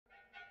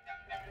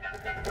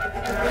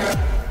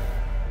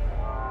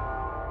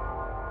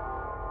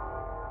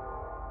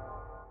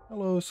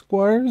Hello,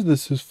 Squires.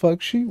 This is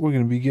Fucksheet. We're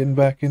going to be getting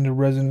back into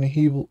Resident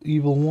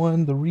Evil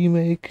 1, the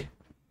remake.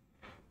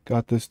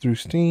 Got this through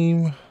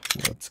Steam.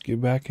 Let's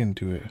get back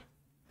into it.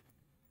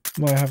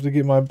 Might have to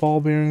get my ball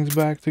bearings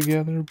back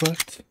together,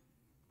 but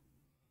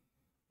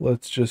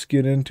let's just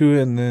get into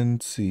it and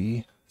then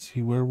see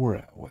where we're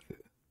at with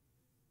it.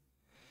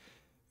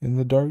 In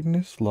the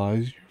darkness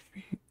lies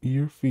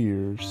your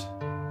fears.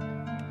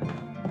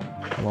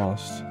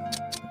 Lost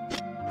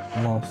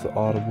the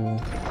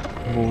audible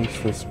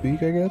voice to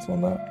speak, I guess,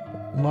 on that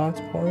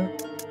last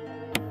part.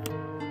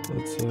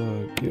 Let's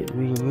get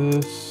rid of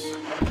this.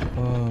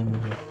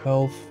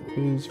 Health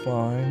is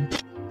fine.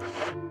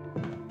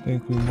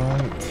 Think we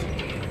might.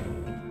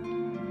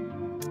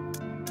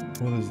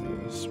 What is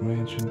this?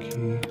 Mansion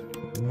key.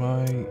 We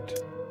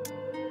might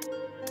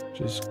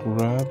just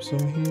grab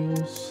some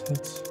heals. I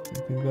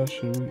think that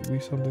should be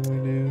something we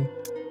do.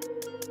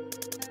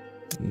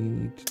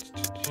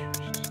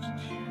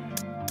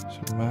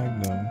 Some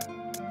Magnum.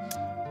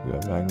 We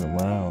got Magnum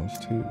rounds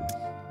too.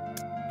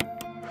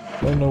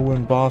 Don't know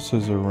when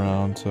bosses are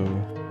around, so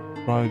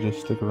probably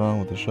just stick around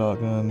with the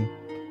shotgun.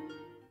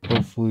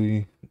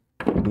 Hopefully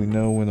we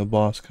know when the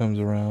boss comes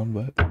around,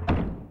 but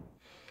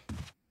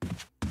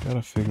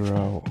gotta figure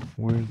out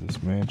where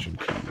this mansion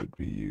key would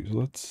be used.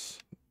 Let's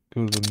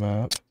go to the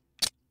map.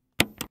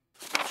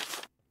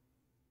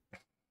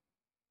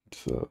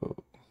 So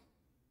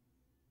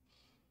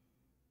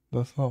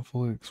that's not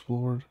fully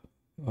explored.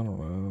 I don't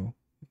know.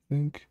 I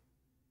think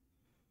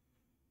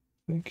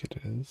it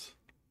is.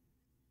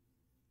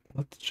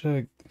 Let's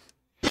check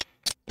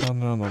down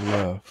there on the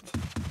left,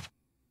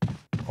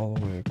 all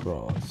the way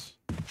across.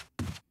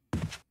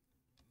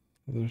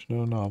 There's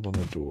no knob on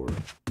the door.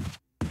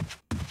 I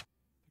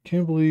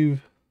can't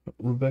believe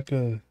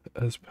Rebecca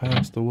has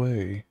passed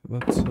away.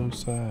 That's so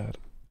sad.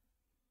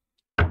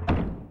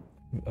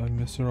 I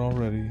miss her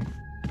already.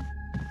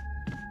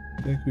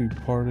 I think we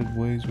parted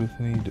ways with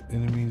any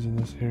enemies in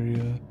this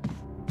area.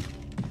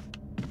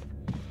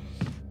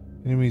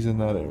 Enemies in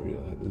that area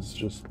is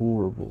just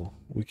horrible.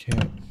 We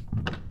can't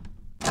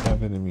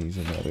have enemies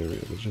in that area.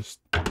 They're just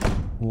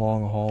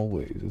long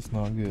hallways. It's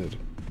not good.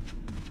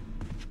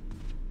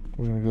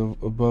 We're gonna go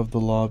above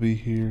the lobby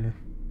here.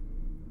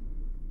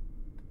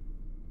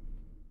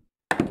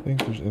 I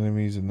think there's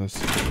enemies in this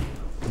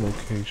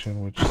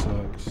location, which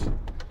sucks.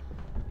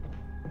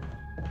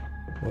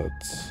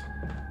 Let's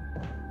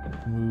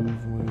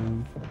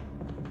move.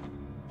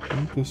 I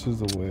think this is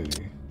the way.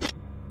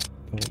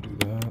 Don't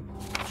do that.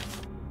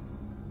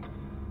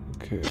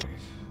 Okay,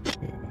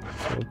 yeah,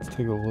 so let's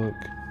take a look.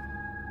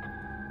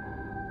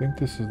 I think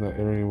this is the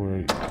area where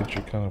you get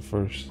your kind of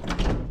first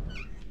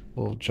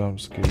little jump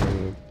scare.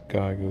 The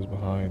guy goes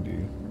behind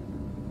you.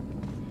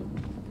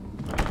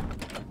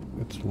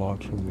 It's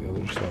locked from the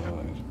other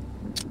side.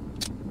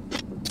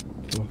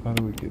 So how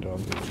do we get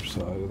on the other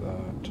side of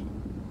that?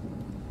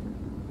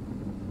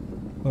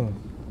 Huh.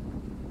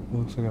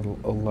 Looks like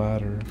a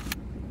ladder.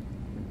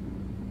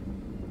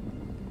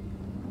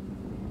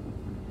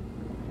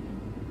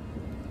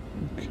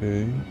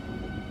 Okay.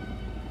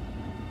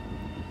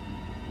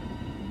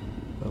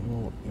 That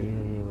little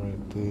area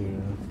right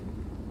there.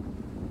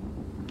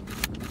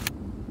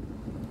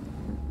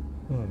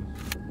 Huh.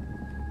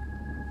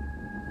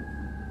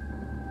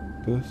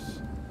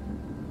 Is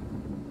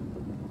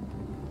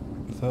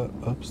that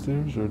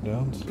upstairs or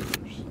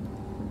downstairs?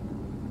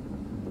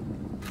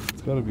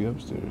 It's gotta be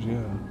upstairs,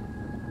 yeah.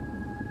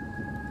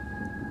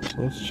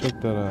 So let's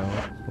check that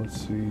out. Let's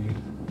see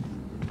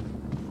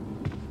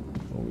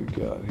what we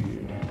got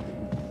here.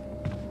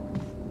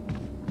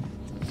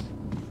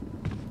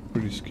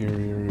 Pretty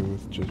scary area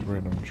with just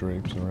random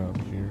drapes around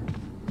here.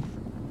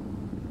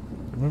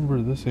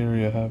 Remember this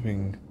area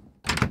having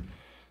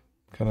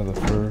kind of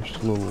the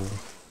first little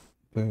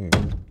thing.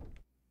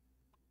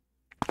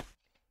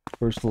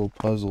 First little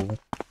puzzle.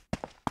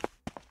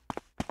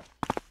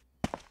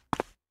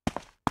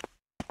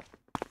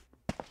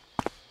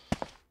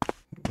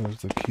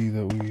 There's the key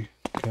that we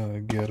kind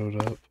of ghettoed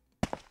up.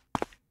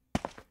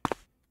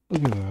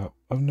 Look at that.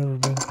 I've never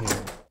been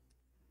here.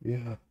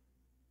 Yeah.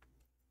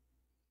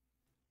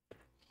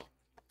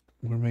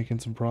 We're making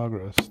some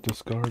progress.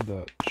 Discard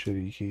that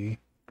shitty key.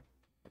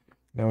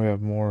 Now we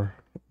have more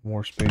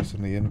space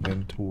in the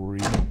inventory.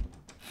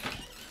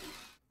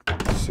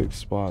 6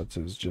 spots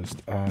is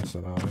just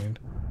asinine.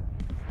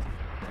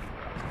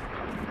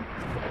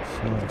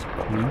 Sounds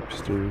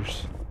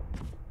creepsters.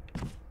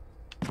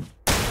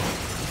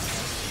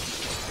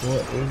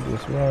 What is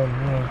this? Run.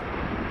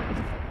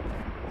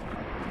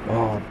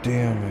 Oh,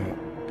 damn it.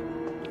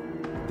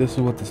 This is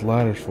what this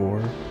ladder's for.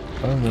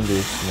 I remember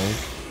this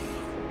snake.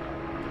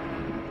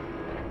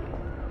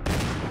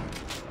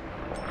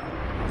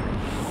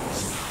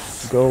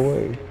 Go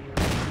away.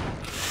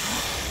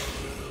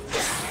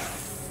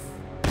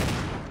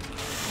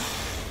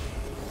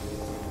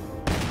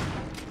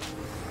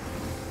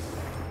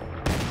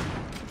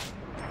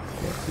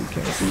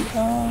 Can't see.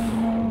 Oh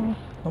no.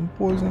 I'm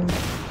poisoned.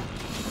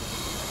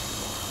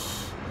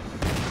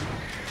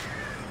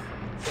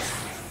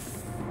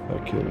 Did I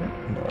kill it?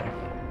 No.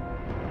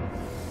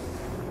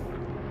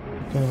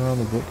 Looking around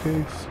the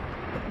bookcase.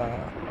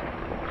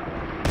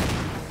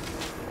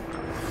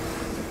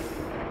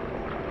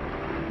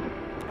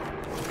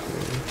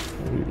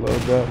 Okay,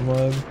 reload that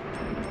mud.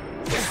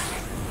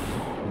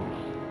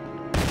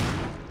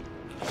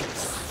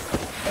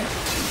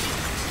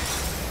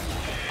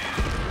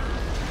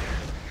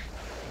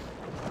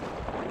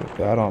 Put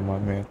that on my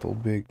mantle.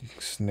 Big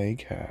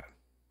snake hat.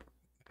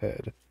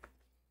 Head.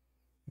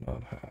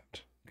 Not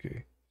hat.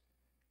 Okay.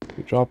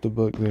 We dropped the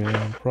book there.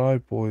 I'm probably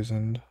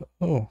poisoned.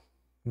 Oh,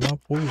 I'm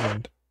not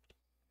poisoned.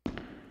 So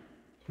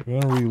we're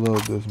gonna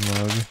reload this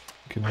mug.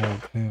 Can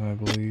hold 10, I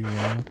believe,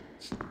 yeah.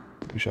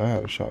 Wish I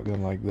had a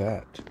shotgun like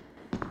that.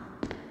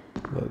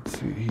 Let's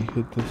see, he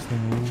hit this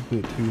thing a little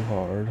bit too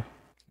hard.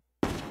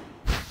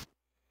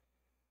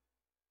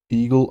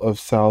 Eagle of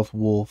South,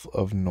 Wolf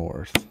of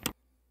North.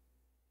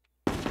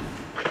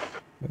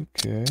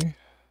 Okay.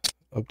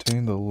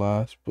 Obtain the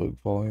last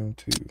book, volume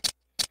 2.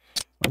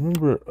 I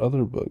remember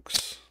other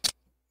books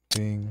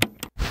being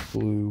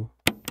blue.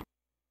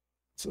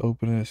 Let's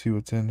open it, see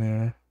what's in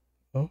there.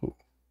 Oh.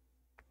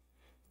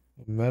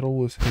 Metal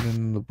was hidden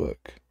in the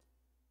book.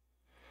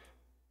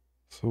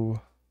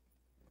 So,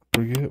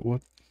 forget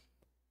what...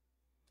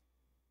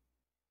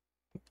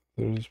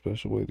 There's a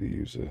special way to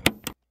use it.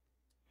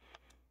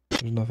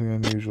 There's nothing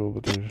unusual,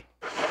 but there's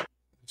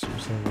some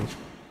symbols.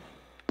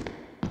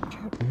 I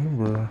can't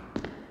remember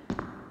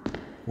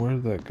where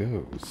that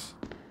goes.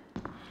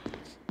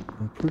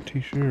 I'm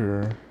pretty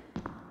sure...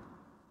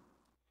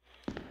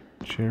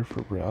 Chair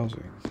for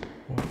browsing.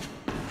 What?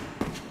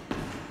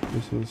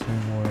 This is the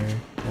same way.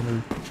 I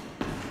wonder...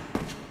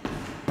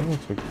 That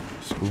looks like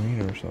a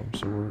screen or some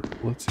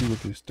sort. Let's see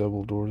what this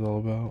double door is all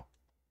about.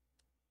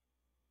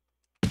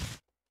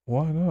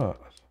 Why not?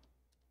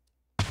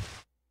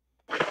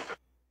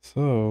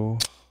 So,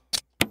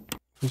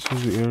 this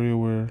is the area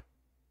where...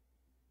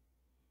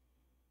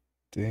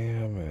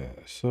 Damn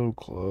it, so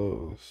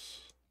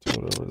close to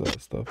whatever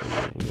that stuff is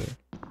over there.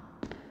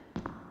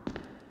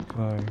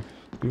 Can I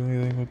do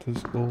anything with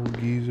this gold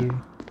geezer?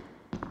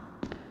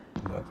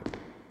 Nothing.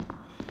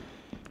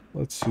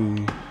 Let's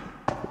see.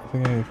 I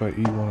think if I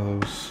eat one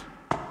of those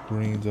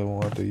greens, I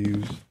won't have to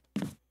use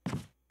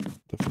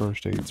the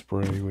first aid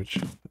spray, which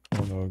I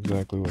don't know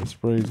exactly what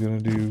spray is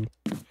going to do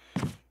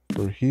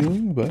for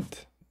healing,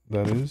 but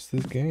that is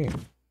this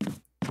game.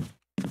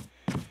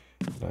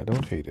 And I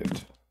don't hate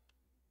it.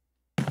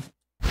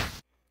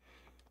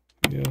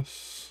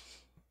 Yes.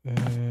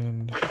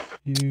 And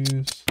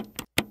use.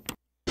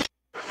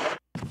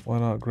 Why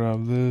not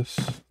grab this?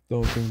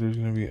 Don't think there's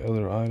going to be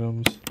other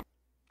items.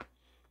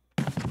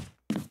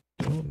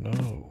 Don't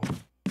know.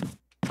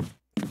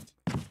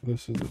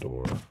 This is the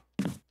door.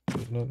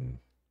 There's nothing.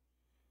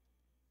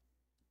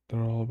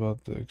 They're all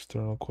about the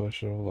external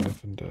question of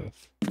life and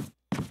death.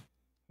 How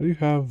do you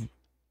have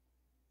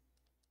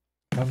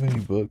how many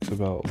books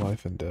about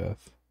life and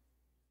death?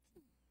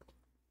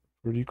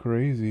 Pretty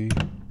crazy.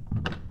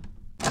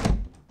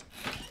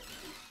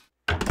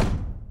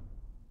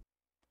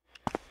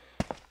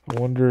 I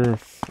wonder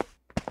if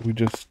we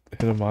just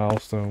hit a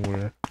milestone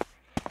where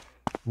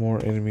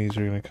more enemies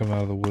are going to come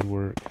out of the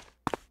woodwork.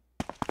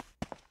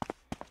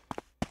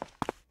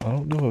 I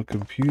don't know a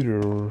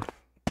computer or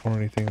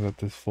anything that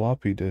this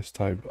floppy disk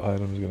type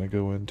item is going to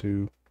go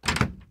into.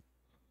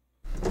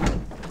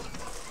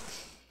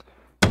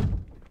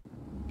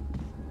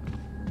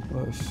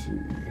 Let's see.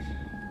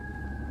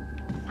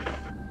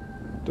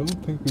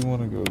 Don't think we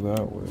want to go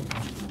that way.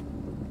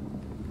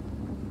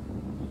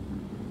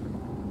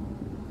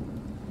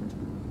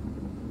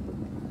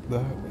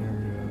 That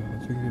area, I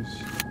think it's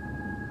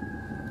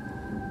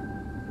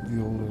the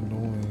old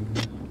annoying.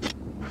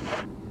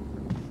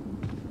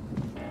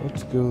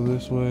 Let's go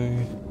this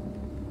way.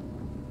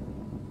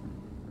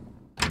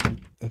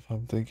 If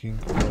I'm thinking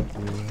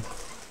correctly.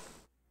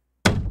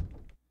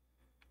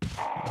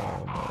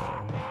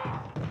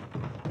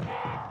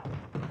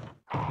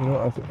 You know,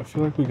 I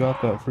feel like we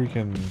got that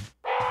freaking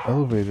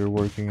elevator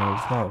working and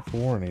it's not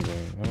for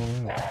anything. I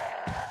don't know.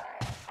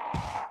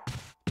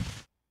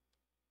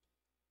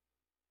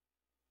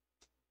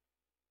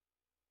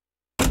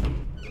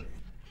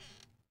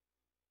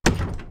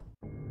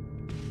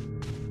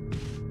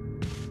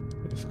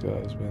 This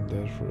guy's been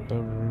dead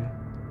forever.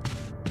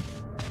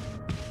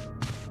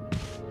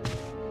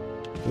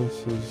 This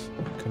is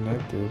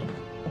connected.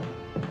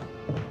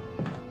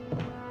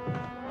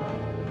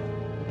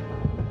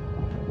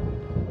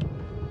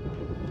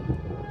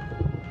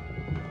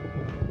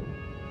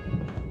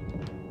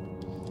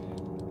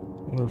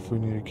 I wonder if we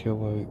need to kill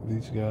like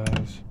these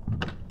guys.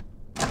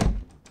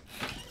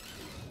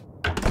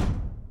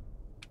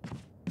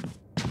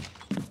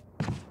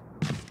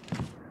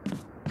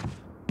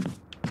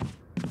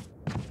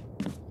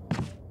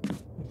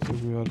 Looks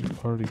like we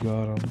already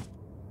got them.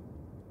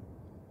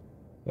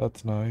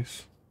 That's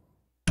nice.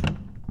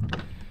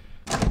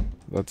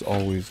 That's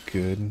always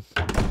good.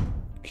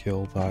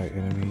 Kill thy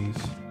enemies.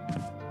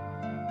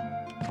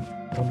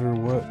 Wonder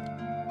what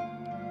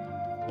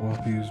will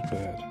use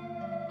bad.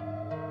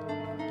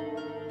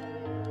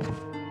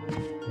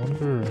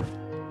 Wonder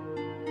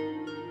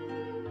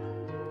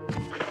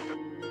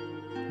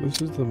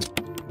This is the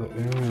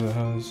area that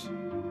has...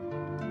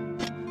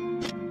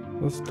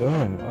 That's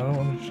dumb. I don't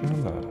understand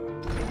that.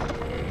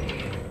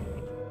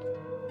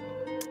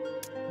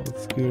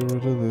 Let's get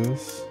rid of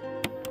this.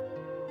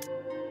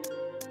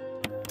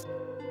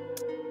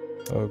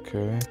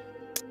 Okay.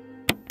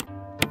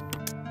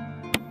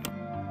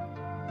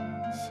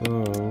 So...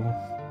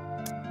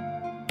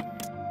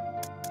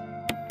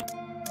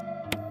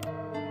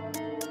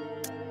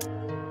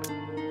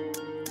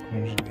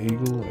 There's an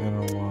eagle and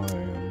a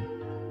lion.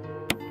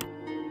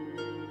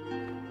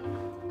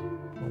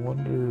 I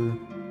wonder...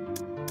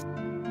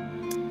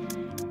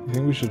 I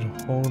think we should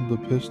hold the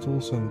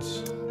pistol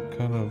since we're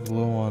kind of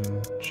low on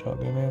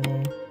shotgun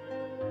ammo.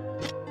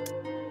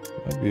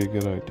 That'd be a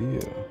good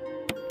idea.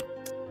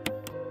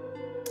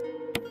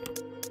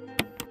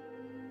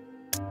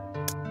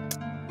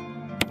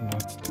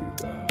 Let's do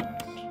that.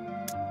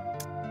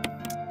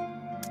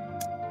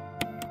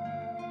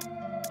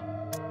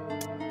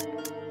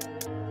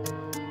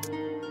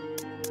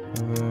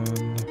 And then...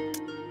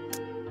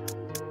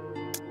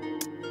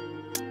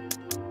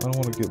 I don't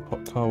want to get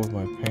caught with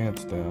my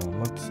pants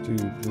down. Let's do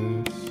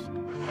this.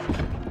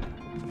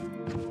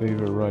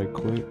 Save it right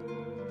quick.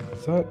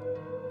 Is that...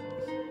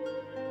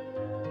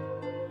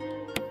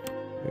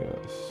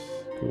 Yes.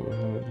 Go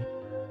ahead.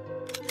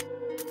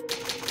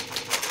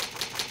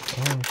 I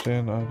don't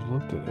understand. I've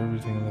looked at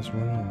everything in this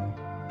room.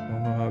 I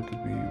don't know how it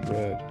could be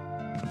red.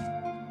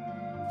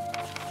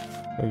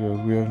 There it goes.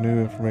 We have new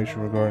information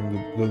regarding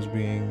those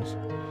beings.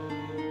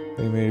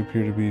 They may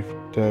appear to be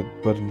dead,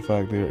 but in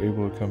fact they are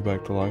able to come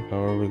back to life.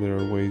 However, there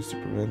are ways to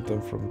prevent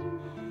them from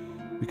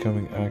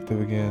becoming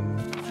active again.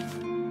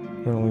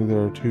 Currently,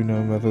 there are 2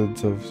 known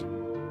methods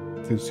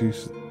to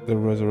cease the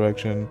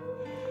resurrection: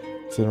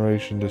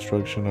 incineration,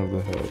 destruction of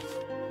the head.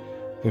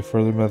 If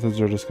further methods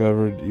are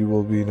discovered, you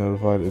will be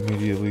notified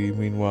immediately.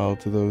 Meanwhile,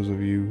 to those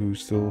of you who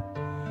still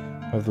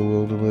have the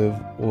will to live,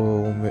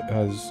 oil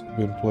has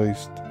been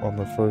placed on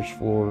the first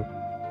floor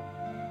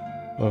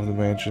of the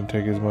mansion.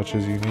 Take as much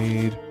as you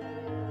need.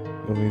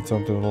 You'll need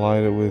something to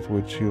light it with,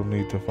 which you'll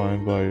need to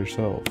find by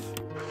yourself.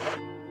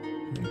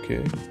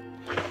 Okay.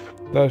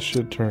 That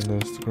should turn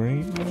this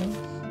green now.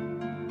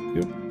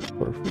 Yep,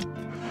 perfect.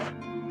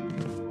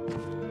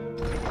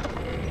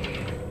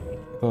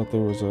 Thought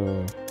there was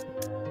a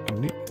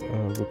neat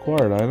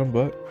required item,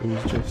 but it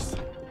was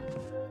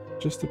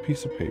just a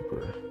piece of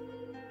paper.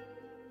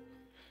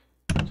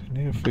 I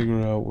need to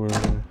figure out where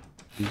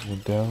these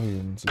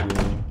medallions go.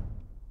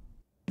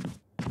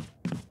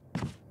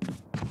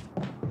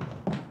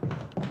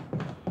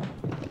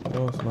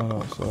 No, it's not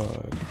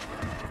outside.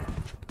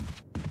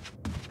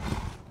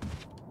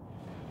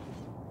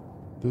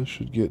 This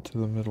should get to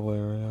the middle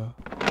area.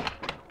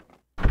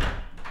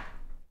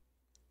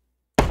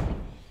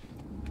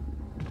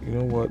 You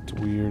know what's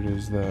weird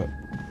is that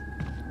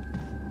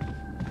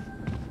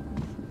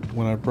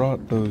when I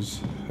brought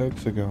those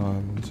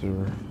hexagons,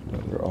 or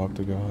they're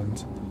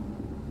octagons,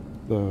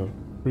 the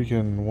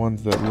freaking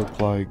ones that look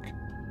like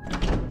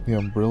the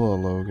Umbrella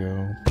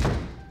logo,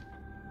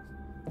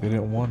 they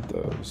didn't want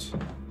those.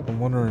 I'm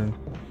wondering,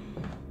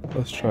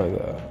 let's try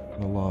that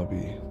in the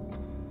lobby.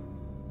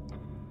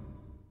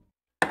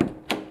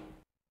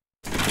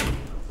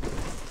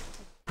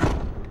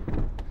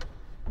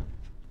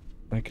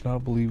 I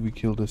cannot believe we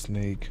killed a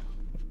snake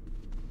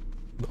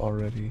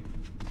already.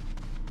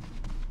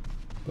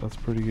 That's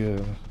pretty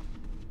good.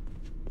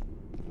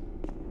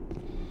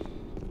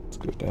 Let's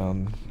go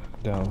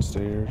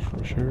downstairs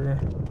for sure.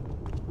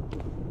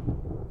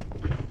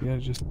 Yeah,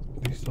 just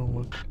these don't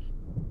look.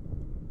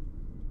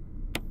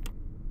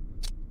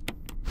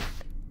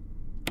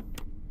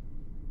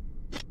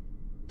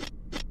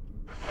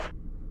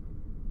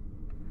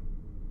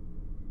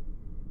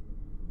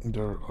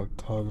 There are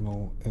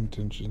octagonal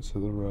intentions to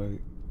the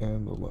right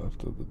and the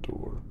left of the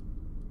door.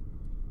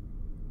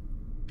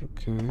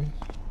 Okay.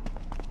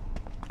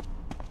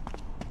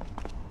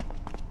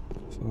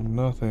 So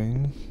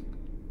nothing.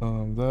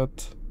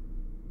 That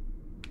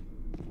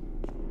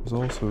is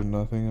also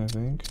nothing, I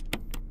think.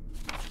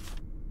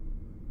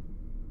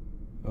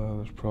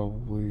 There's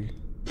probably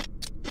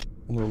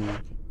little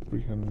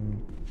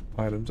freaking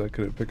items I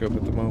couldn't pick up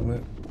at the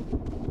moment.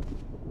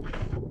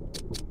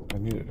 I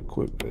need to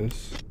equip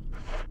this.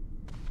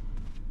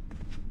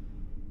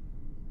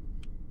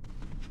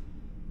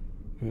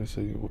 Yeah,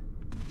 so I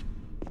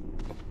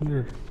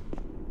wonder.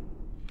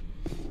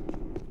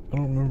 I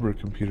don't remember a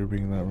computer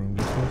being in that room.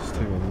 Let's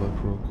take a look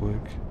real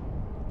quick.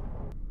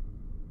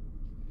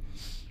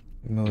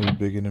 Another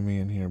big enemy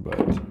in here, but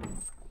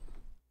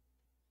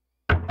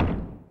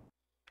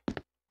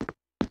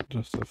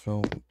just a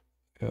film.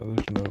 Yeah,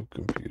 there's no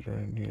computer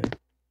in here.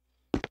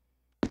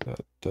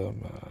 That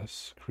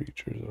dumbass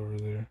creature's over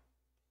there.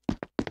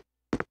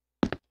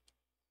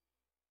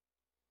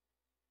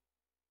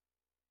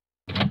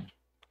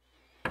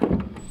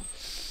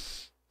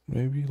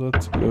 Maybe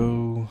let's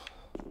go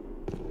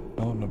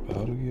out and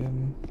about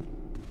again.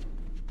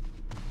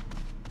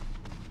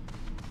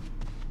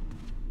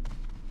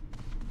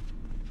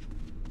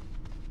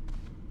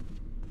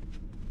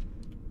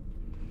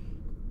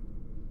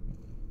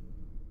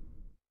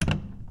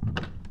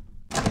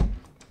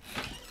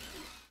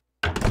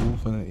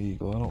 wolf and an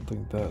eagle. I don't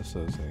think that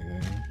says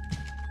anything.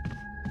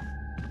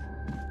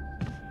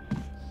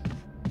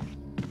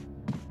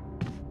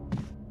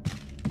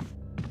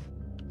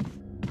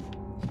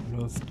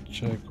 Let's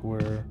check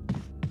where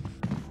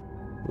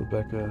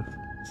Rebecca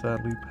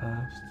sadly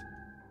passed.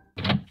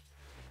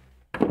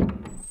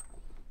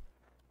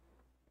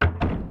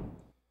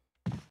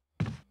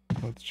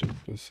 Let's check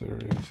this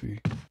area, see.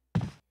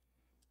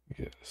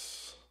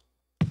 Yes.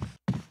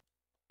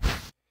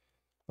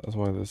 That's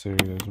why this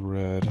area is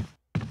red.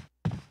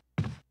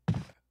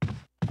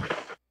 I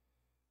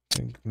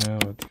think now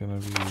it's gonna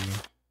be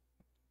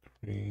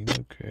green,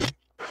 okay.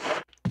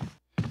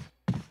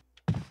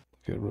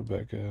 Look at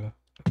Rebecca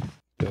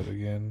dead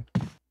again.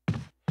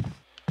 I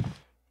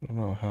don't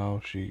know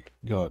how she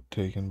got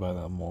taken by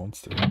that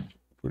monster.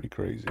 Pretty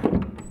crazy.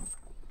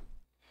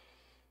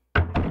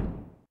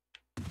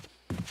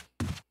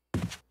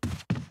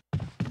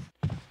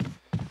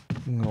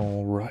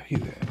 Alrighty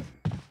then.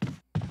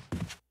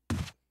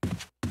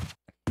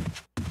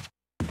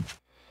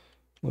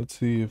 Let's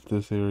see if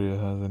this area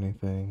has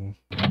anything.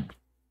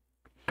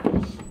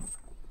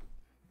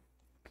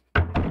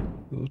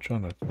 Still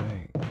trying to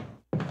think.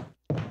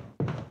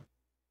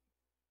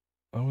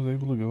 I was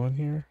able to go in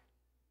here?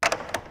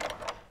 I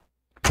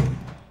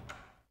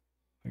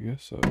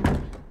guess so.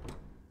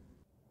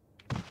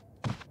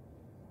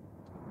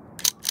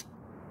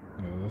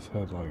 Yeah, this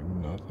had like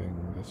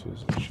nothing. This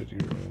was a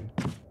shitty room.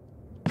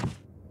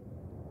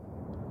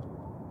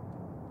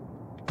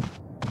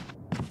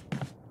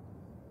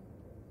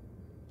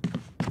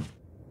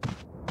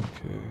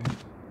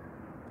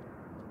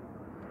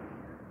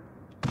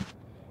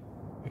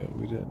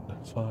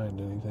 Find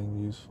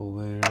anything useful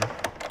there.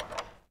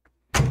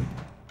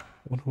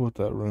 Wonder what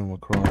that room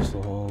across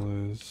the hall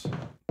is.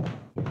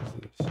 What is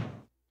this?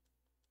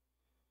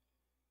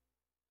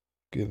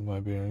 Getting my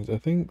bearings. I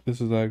think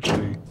this is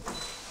actually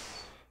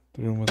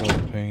the room with all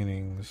the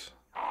paintings.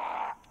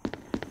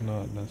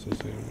 Not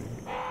necessary.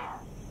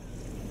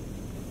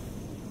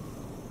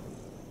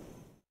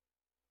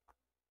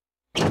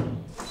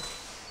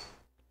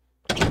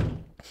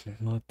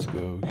 Let's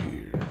go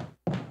here.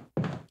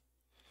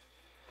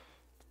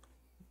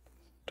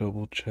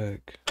 Double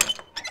check.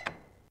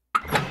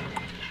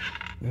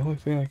 The only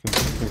thing I can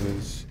think of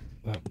is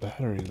that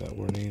battery that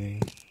we're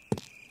needing.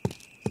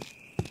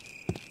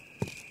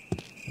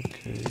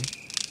 Okay.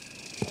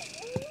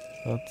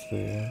 That's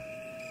there.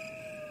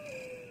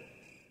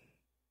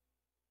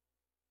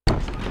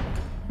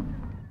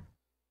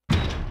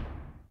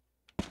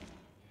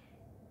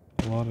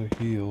 A lot of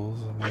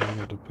heals. I'm not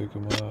able to pick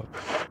them up.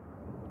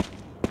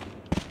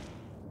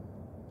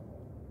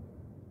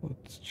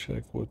 Let's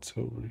check what's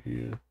over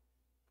here.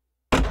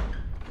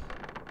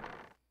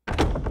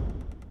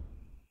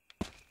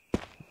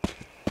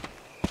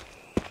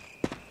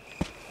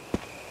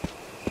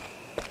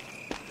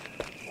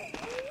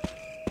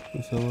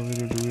 This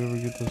elevator, do we ever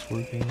get this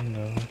working?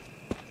 No.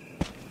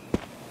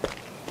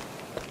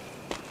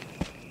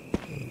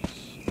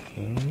 There's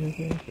enemy, I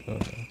think? Oh no.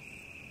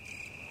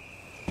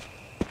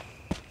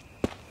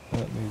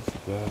 That needs the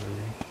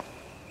battery.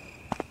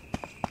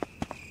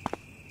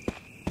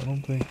 I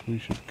don't think we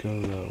should go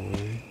that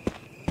way.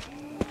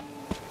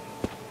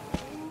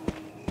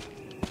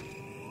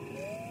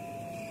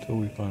 Until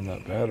we find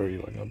that battery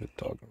like I've been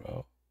talking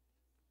about.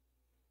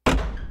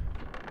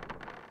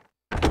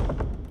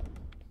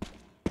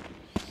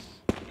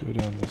 Go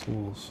down this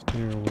little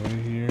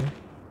stairway here.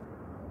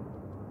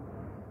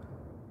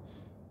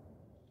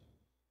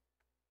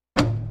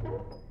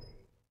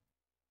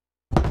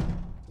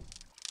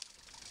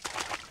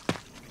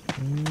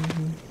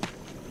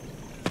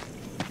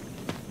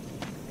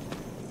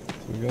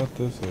 So we got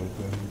this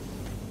open.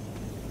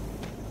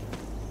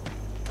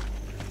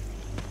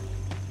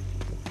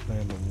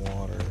 Random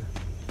water.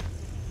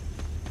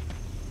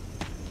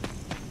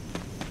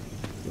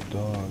 The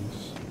dogs.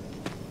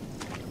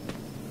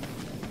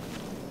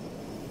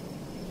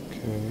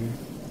 Okay.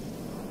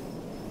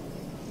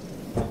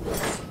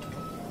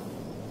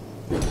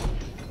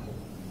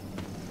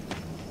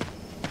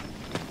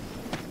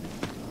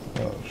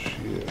 Oh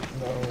shit,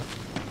 no.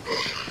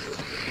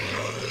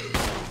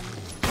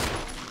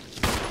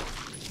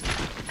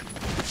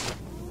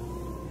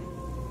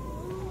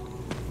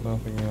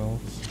 Nothing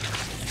else.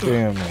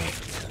 Damn it.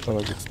 Thought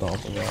I could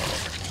stomp him out.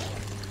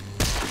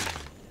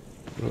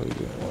 Really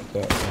didn't want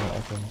that to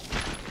happen.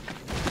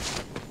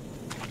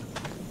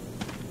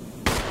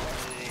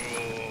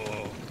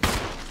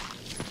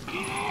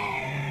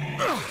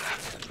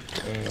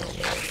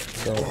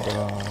 Don't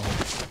die.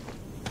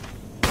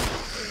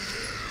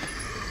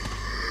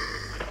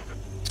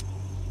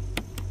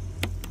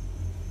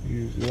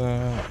 Use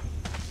that.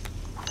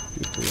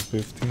 Get to the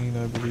 15,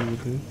 I believe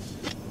it is.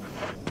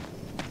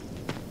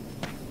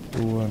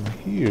 The one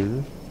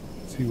here.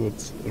 See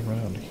what's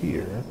around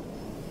here.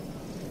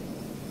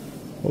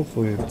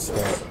 Hopefully it's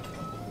that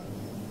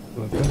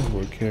the thing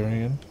we're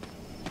carrying.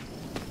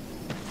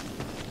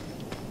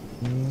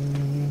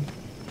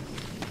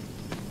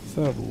 It's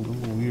that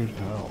little weird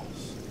house.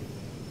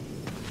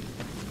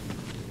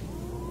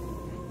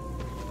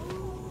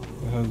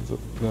 has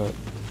that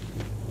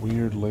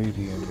weird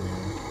lady in there.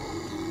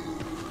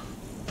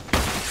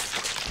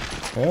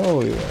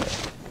 Hell yeah.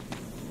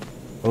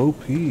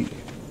 OP.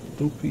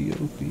 OP,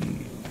 OP.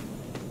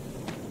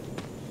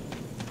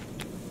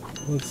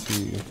 Let's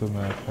see if the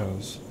map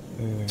has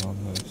anything on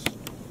this.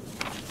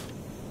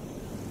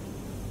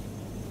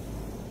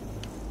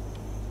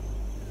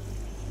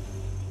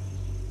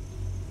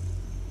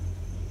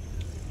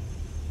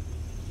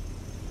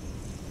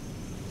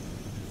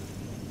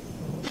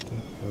 What the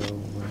hell,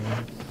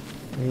 man?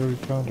 We already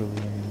found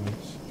everything in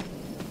this.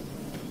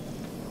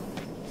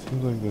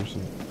 Seems like there's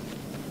some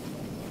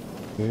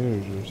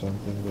stairs or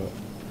something, but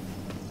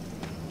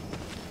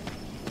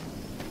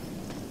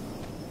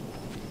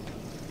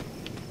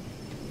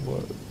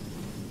what?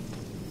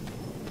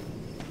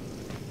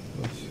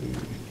 Let's see.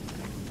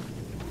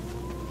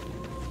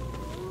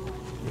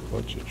 A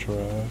bunch of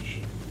trash.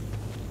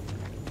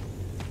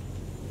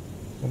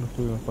 Wonder if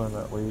we're gonna find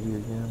that lady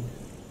again.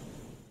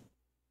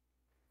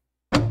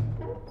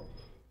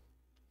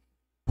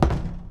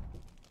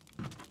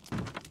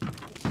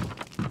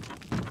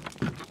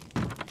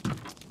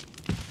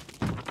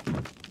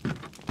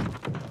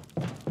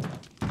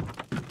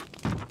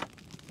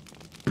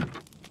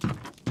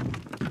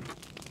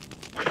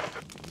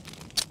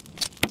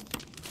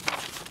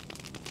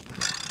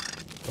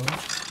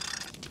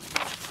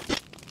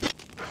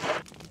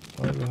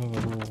 Why do they have a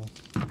little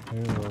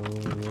arrow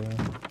over there?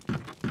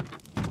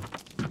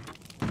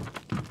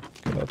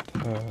 Got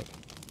that.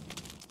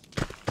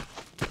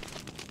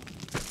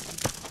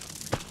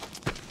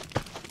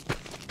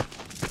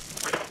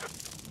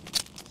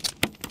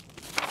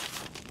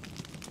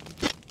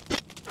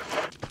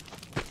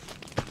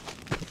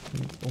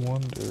 I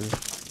wonder.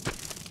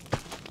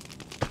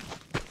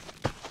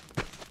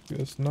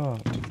 Guess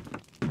not.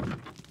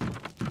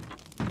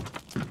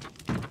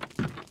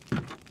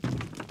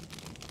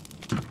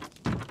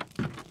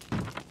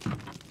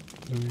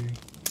 Do we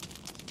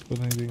put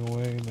anything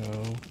away? No.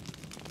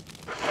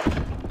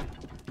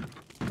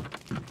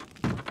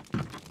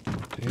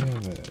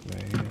 Damn it,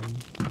 man.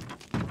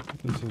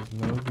 This is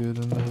no good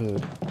in the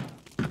hood.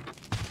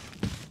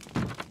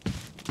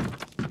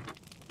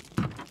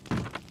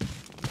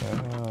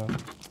 Ah,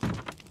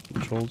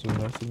 controls are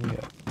messing me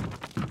up.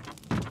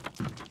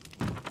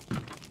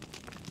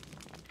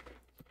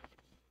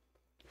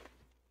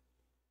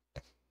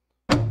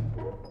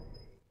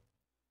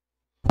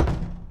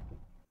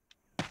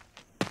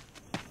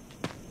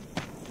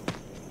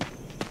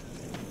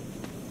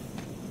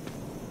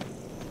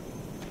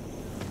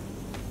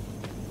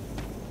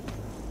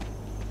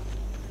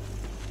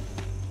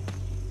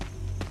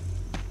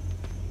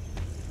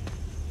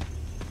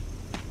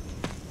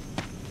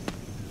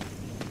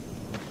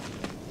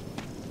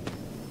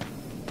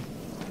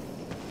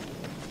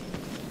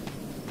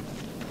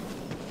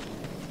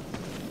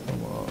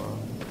 Come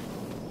on.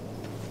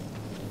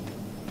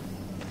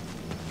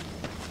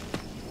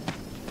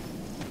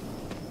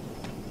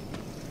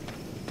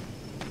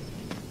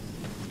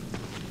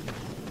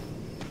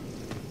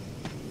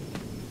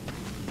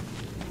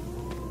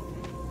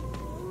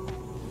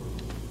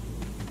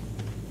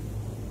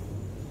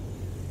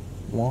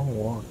 Long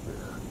walk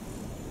there.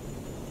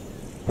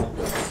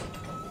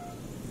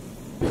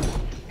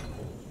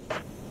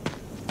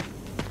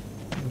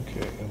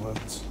 Okay,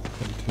 let's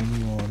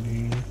continue on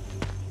here.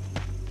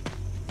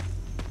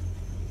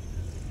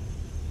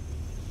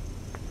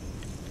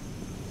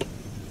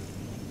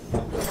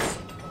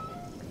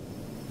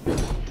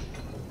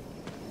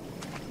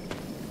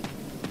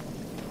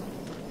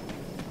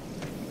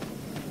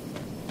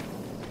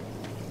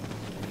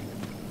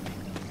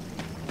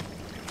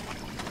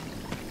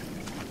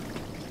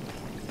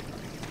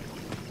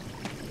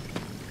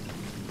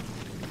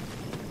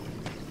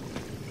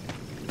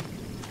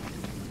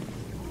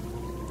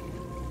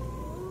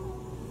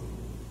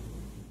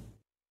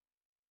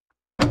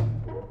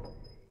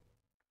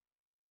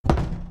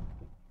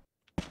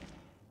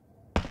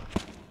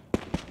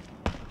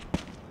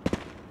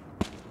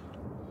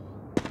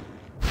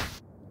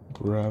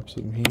 Grab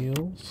some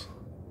heals.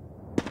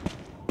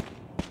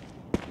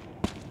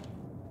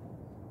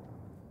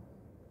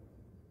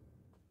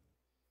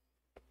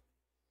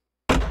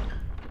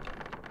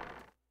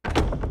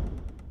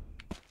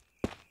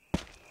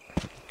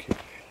 Okay.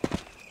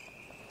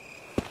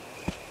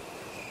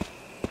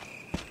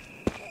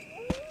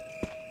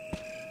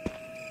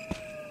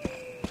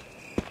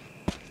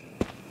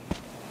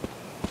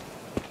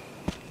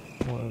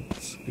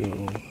 Let's go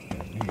in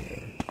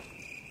here.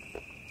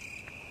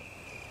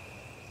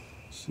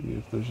 See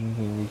if there's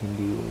anything we can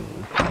do over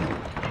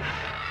here.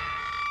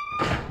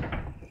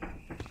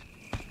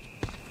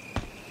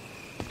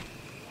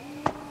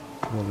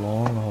 The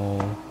long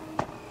haul.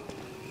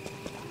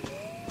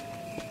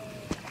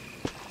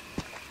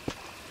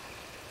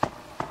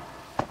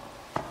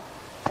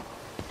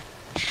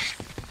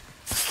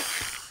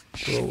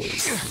 Throw away the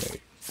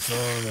snake.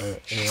 Oh, that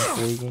ant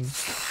poison.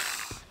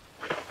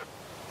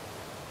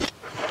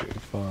 Okay,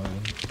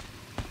 fine.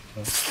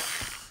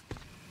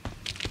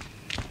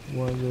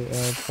 Why do they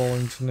add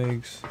falling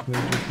snakes? They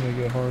just make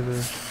it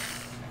harder.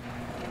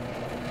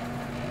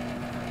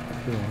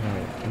 Still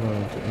not run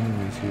into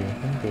enemies here. I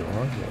think there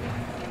are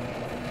though.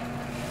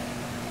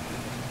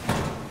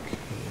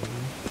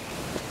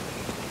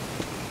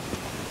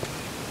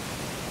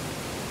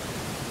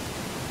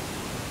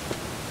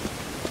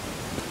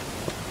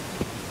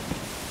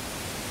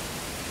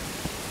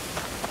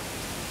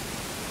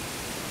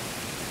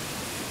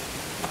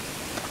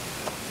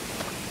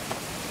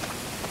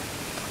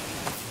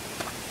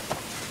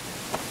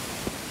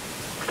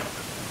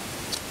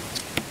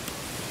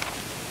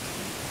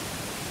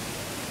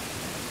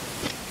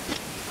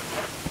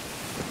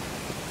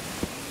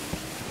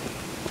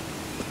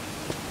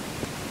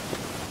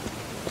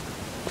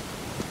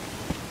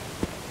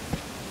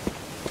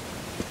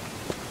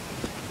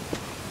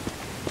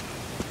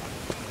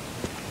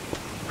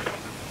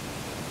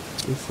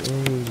 This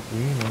area is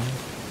greener.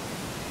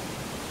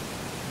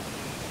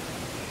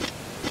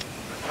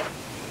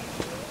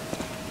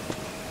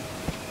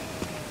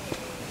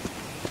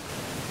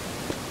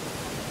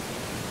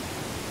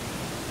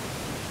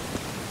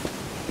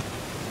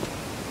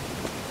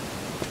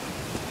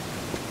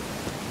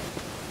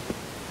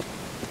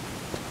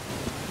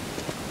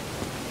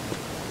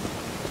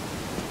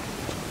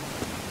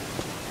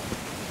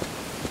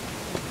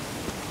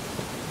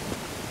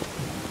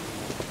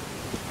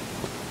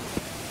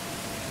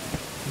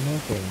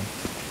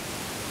 Nothing.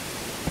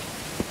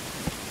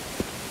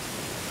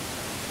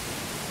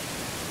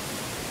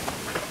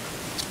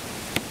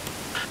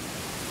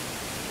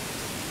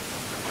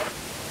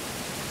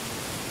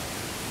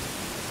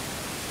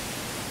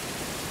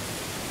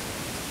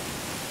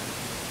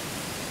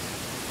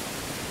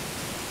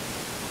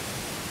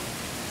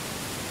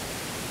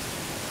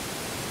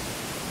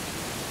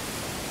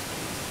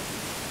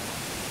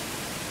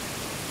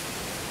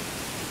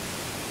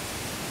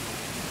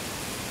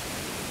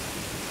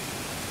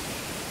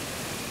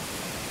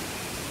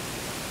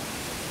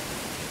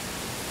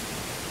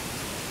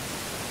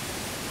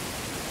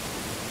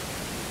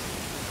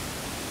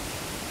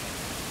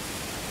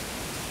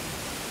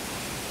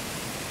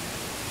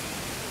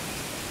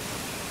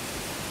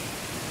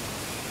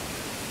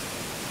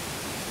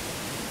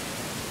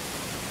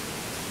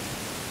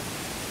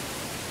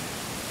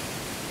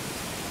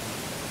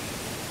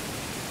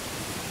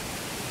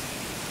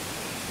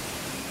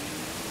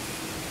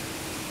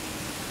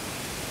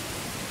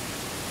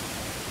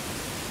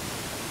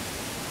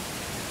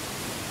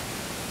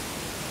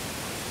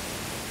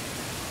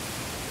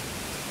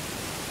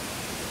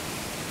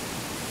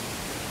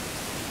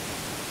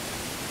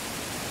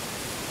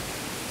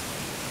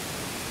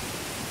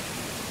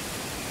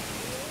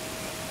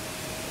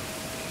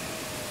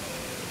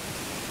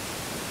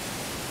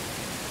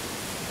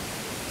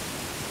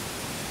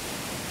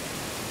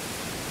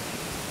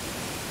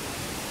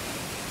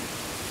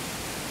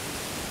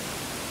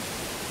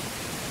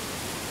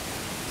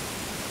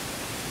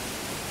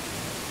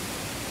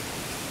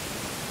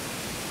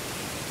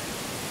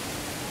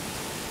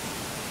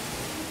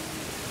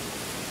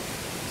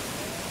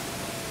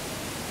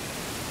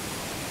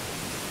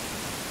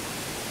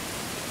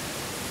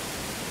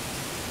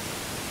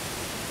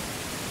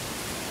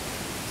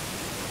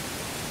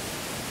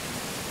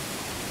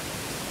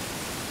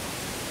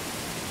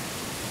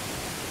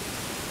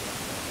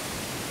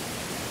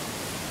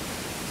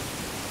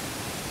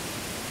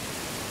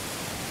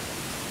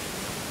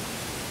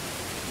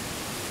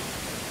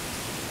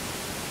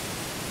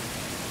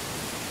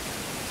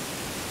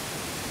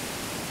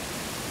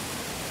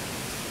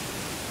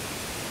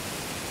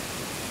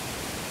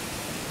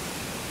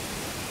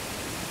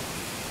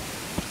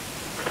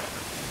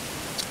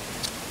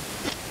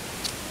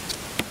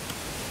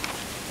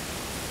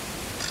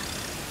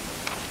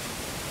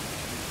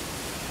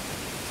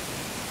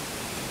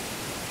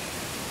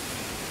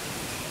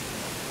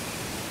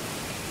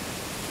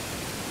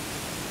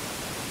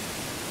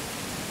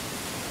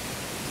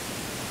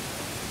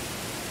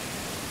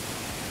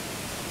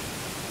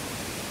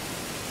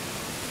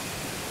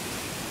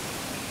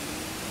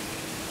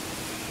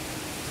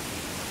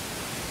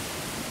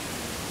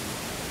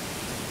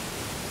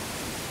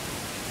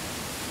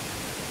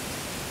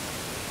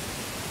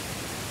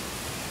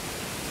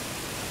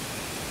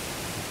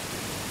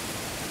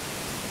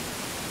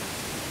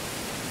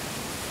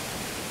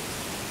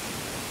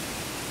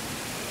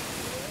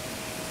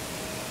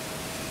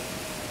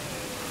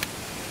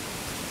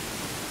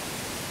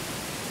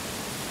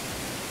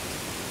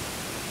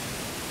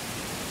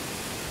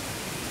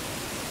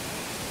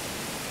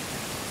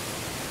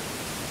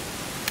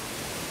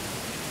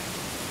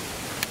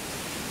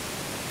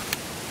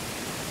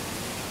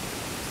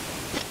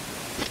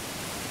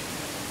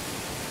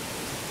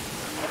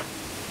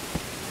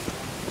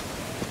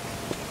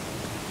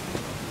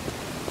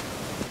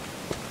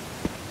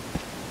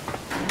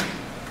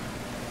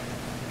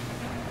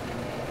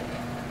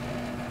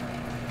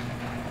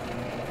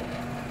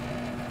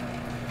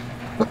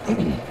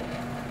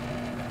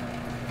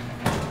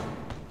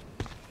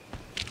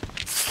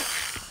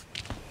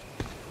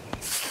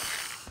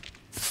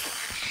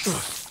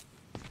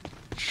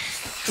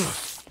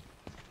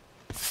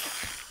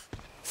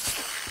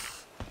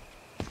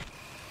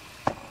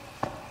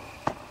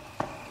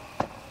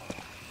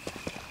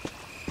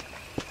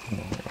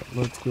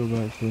 Let's go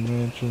back to the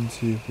mansion,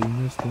 see if we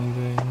missed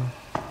anything.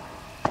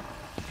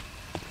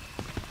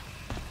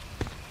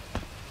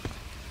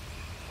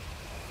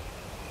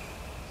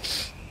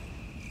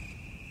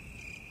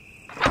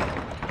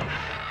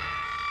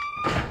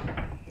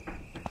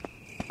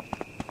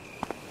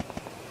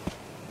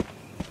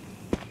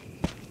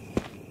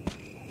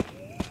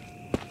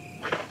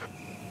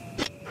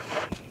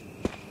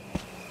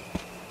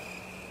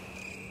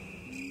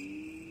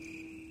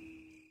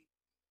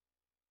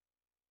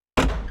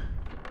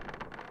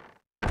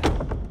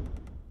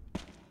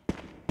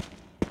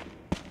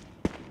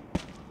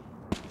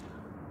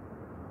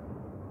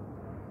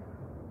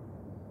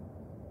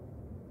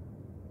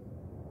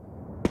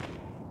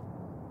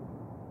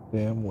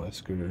 Damn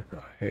Wesker.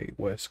 I hate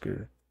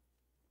Wesker.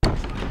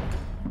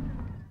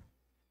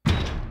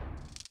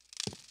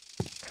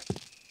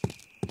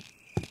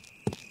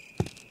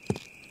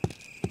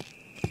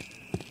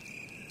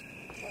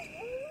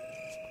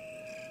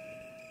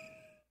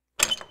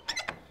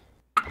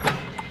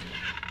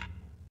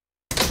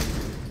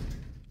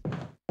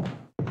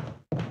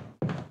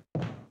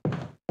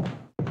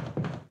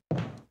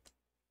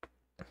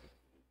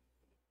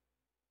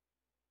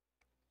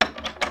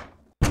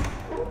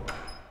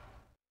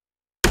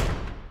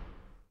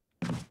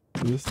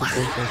 Is this the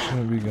place I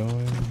shouldn't be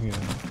going? Yeah.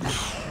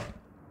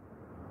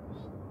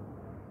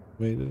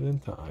 Made it in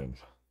time.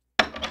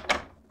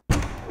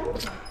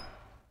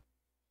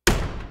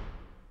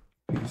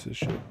 Piece of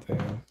shit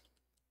thing.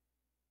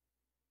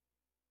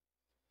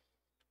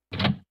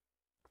 I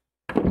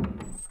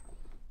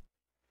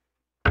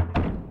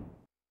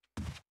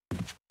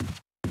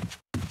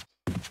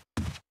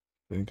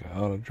think I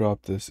ought to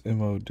drop this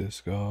MO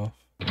disc off.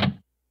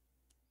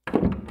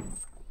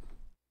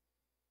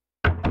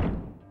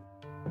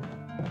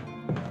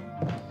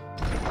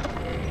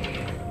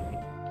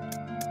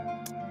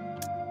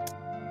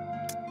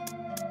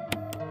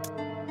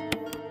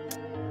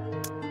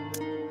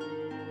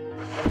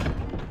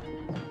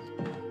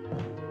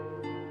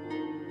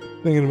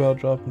 Thinking about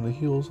dropping the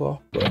heels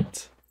off,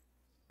 but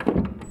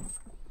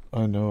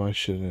I know I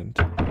shouldn't.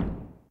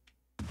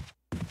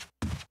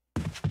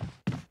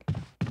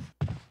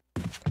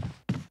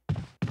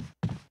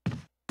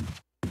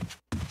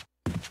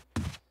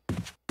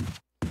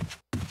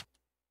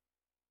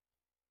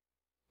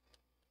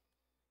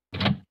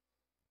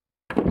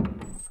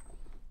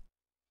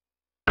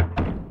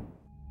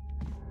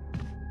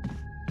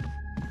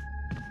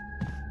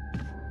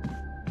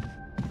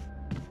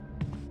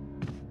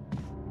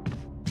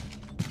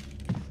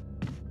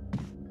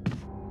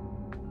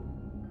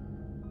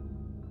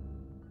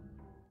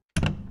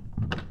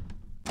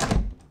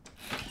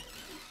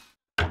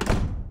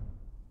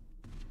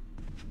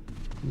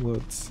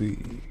 Let's see.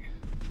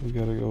 We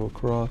gotta go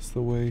across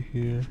the way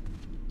here.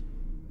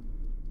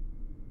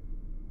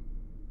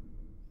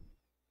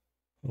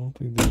 I don't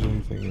think there's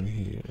anything in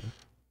here.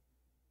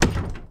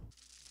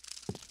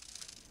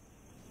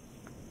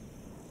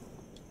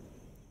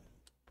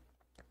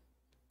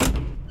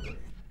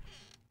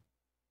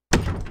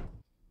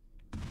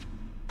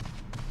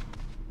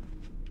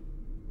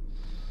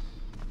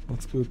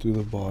 Let's go through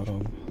the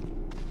bottom.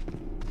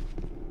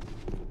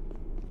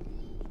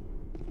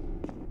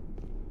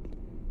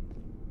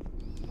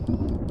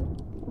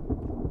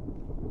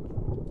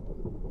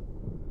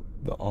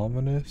 The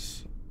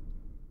ominous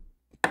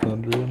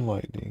thunder and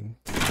lightning.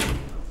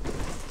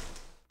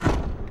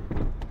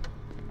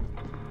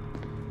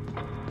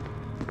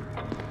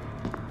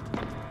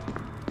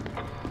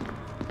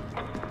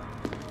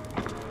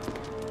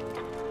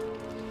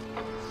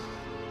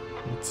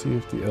 Let's see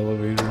if the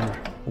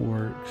elevator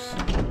works.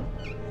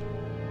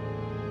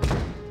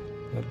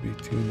 That'd be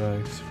too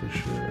nice for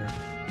sure.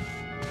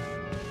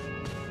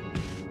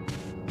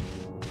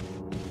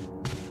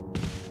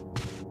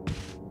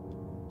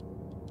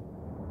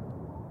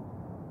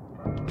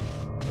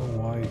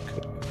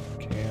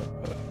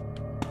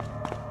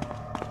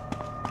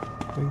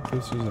 I think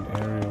this is an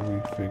area we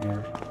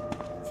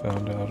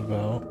found out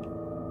about.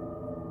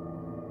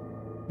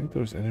 I think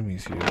there's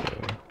enemies here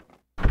though.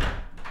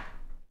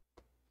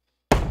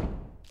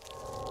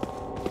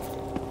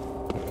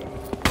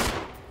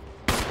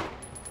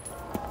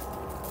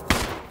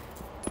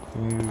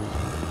 Can you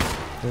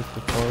hit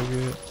the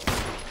target?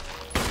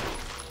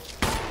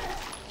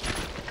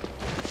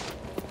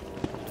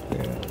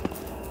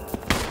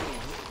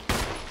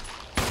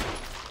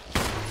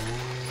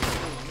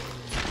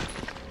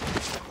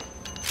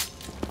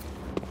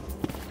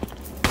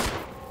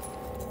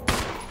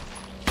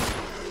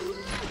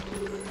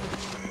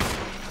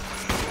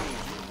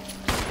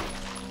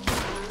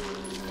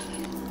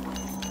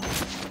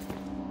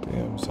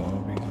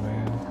 Zombies,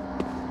 man.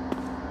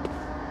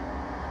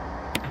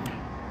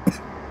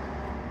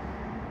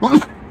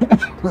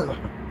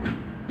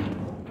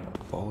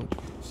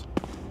 Apologies.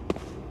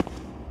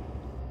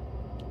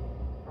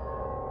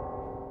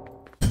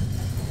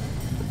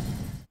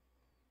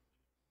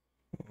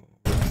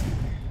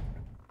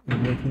 We're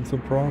making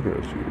some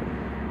progress here.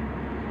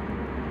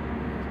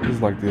 This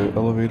is like the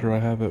elevator I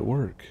have at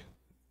work.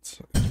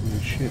 It's really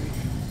shitty.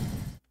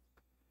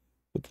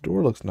 But the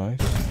door looks nice.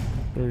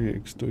 Very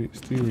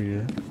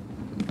exterior.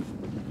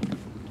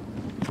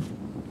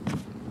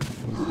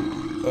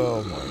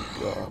 Oh my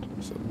god.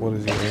 So what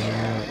is he aiming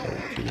at? Are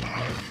you kidding me?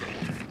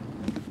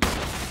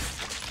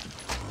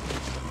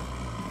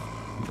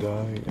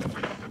 Die, yeah.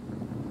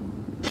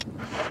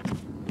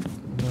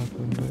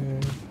 Nothing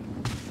there.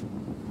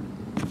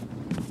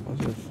 Why is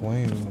there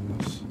flame on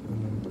this? And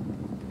then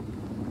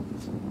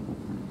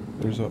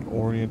there's an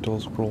oriental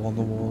scroll on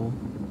the wall,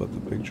 but the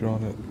picture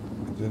on it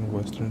is in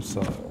Western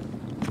style.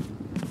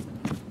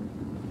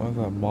 Why is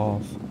that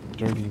moth?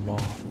 Dirty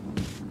moth.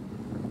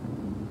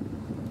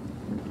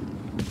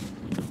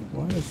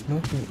 Why is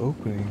nothing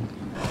opening?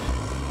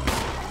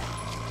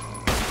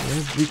 Where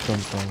did you come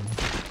from?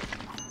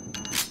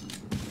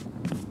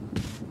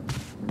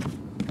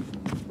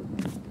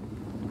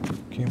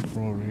 Came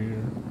from over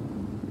here.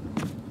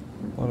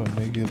 A lot of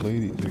naked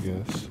ladies, I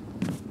guess.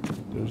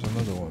 There's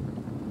another one.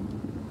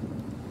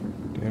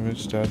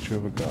 Damaged statue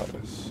of a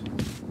goddess.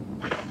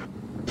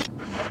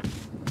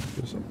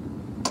 Just,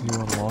 you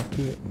unlocked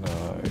it?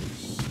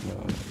 Nice,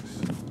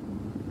 nice.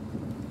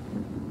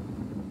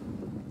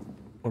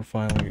 We're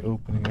finally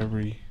opening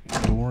every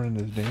door in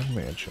this damn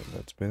mansion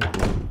that's been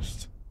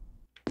closed.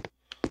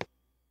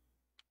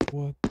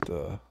 What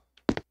the?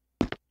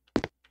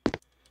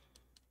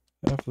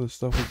 Half of the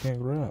stuff we can't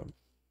grab.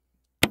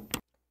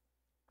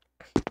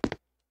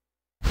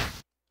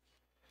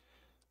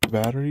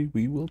 Battery,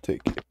 we will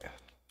take it.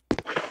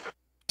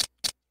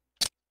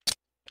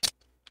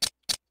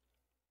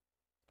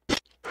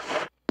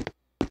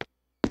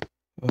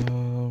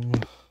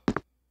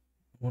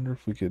 Wonder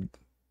if we could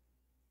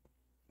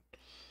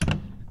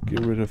get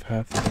rid of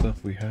half the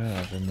stuff we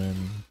have and then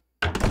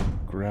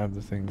grab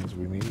the things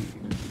we need.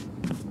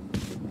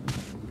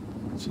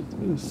 So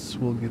this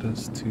will get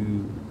us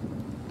to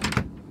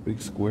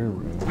big square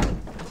room.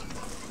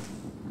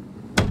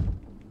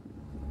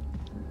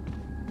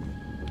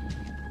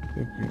 I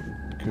think we can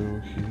go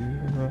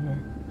here,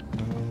 right?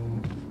 No.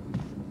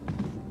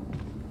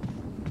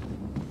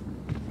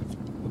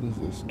 What is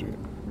this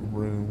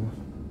room?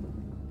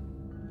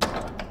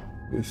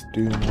 This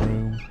doom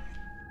room.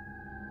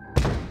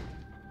 I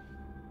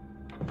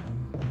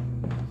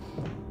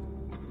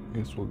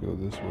guess we'll go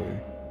this way.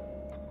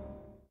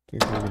 I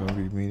think we're gonna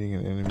be meeting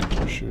an enemy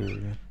for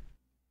sure.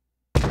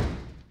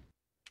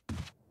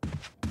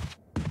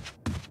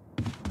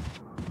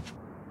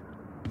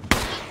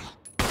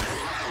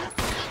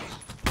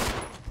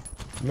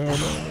 No, no, no.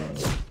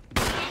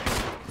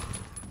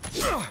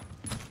 You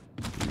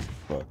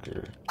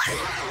fucker.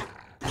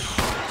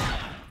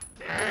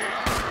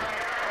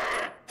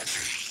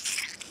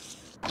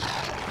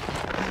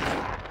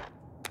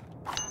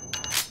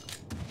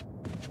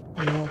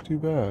 They're not too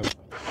bad.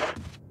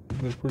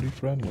 They're pretty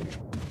friendly.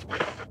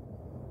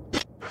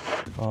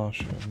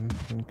 Caution.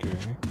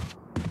 Okay.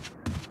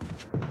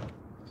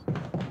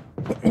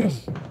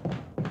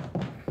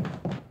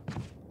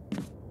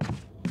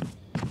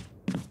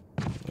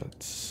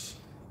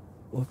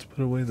 Let's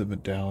put away the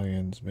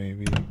medallions,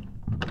 maybe.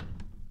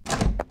 I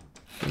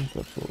think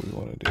that's what we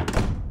want to do.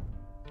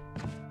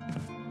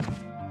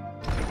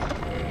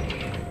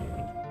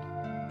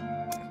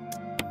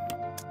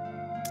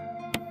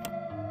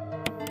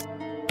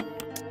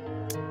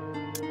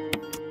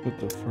 Put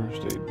the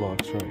first aid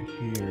box right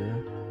here.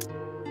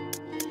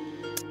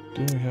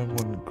 Do we have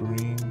one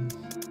green?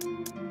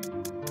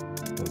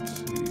 Let's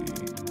see.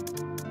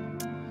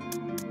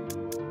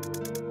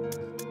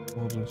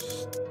 We'll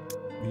just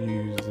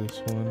use this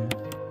one.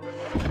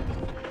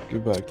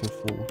 Get back to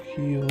full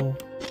heal.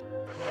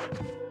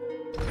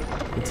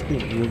 Let's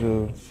get rid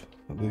of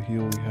the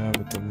heal we have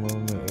at the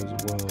moment as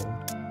well.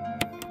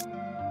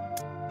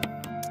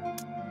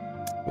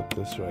 Put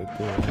this right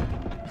there.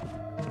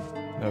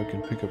 Now we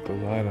can pick up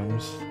those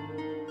items.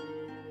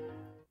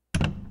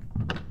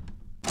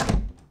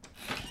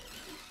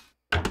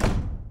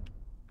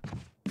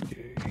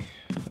 Okay,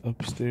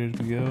 upstairs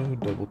we go.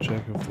 Double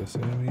check if this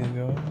enemy is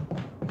gone.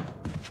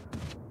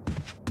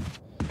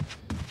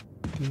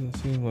 Doesn't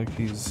seem like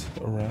he's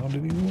around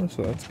anymore,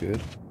 so that's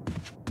good.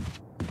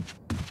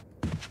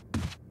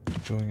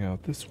 Going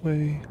out this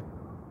way.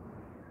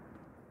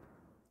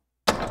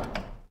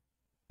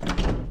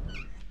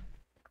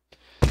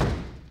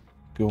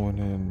 Going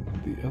in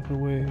the other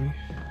way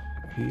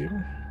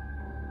here.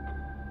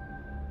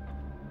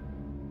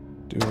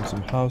 Doing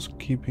some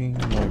housekeeping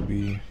might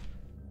be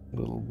a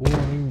little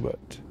boring,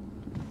 but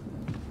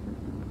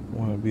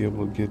want to be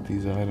able to get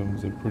these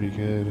items. They're pretty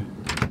good.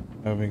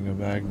 Having a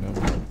magnum.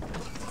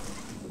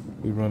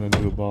 We run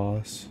into a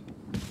boss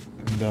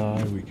and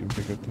die, we can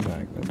pick up the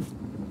magnum.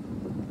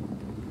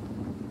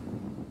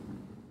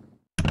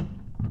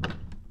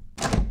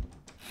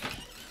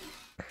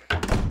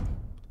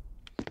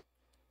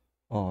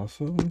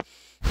 Awesome.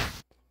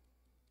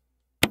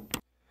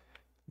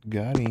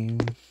 Got him.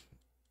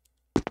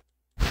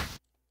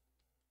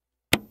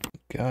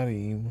 Got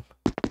him.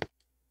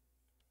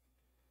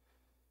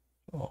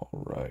 All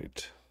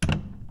right.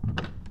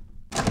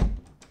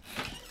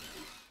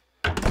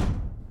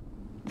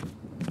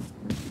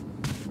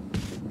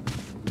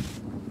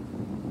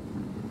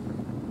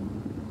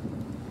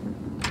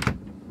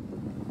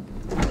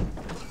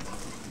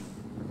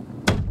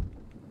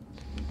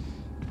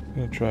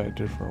 might try a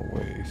different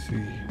way. See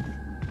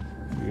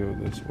if we go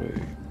this way.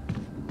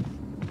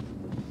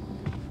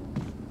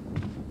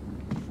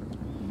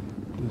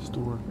 This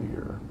door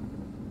here.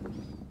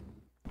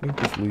 I think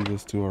this leads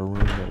us to our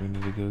room that we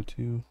need to go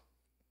to.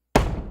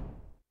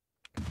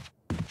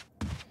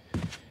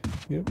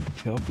 Yep,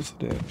 help us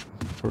in.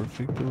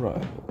 Perfect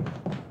arrival.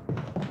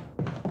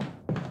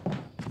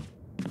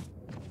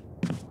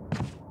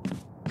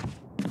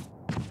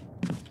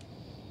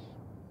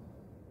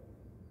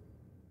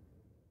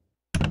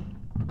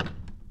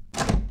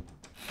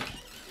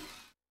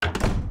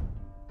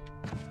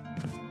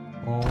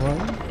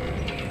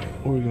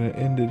 Alright, we're gonna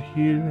end it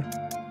here.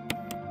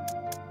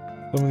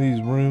 Some of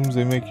these rooms,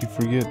 they make you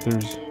forget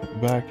there's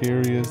back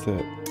areas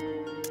that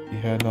you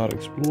had not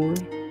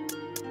explored.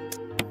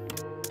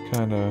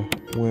 Kind of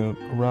went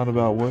a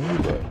roundabout way,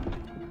 but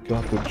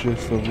got the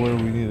gist of where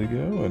we need to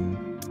go, and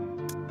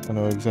I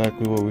know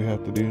exactly what we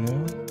have to do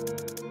now.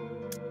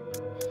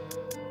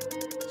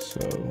 So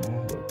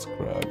let's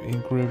grab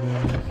ink ribbon,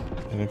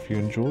 and if you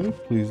enjoyed,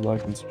 please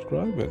like and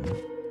subscribe, and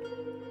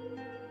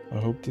I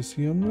hope to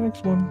see you on the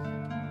next one.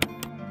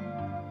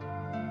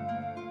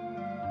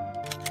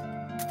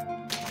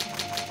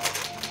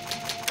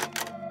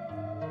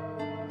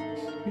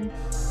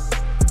 Peace.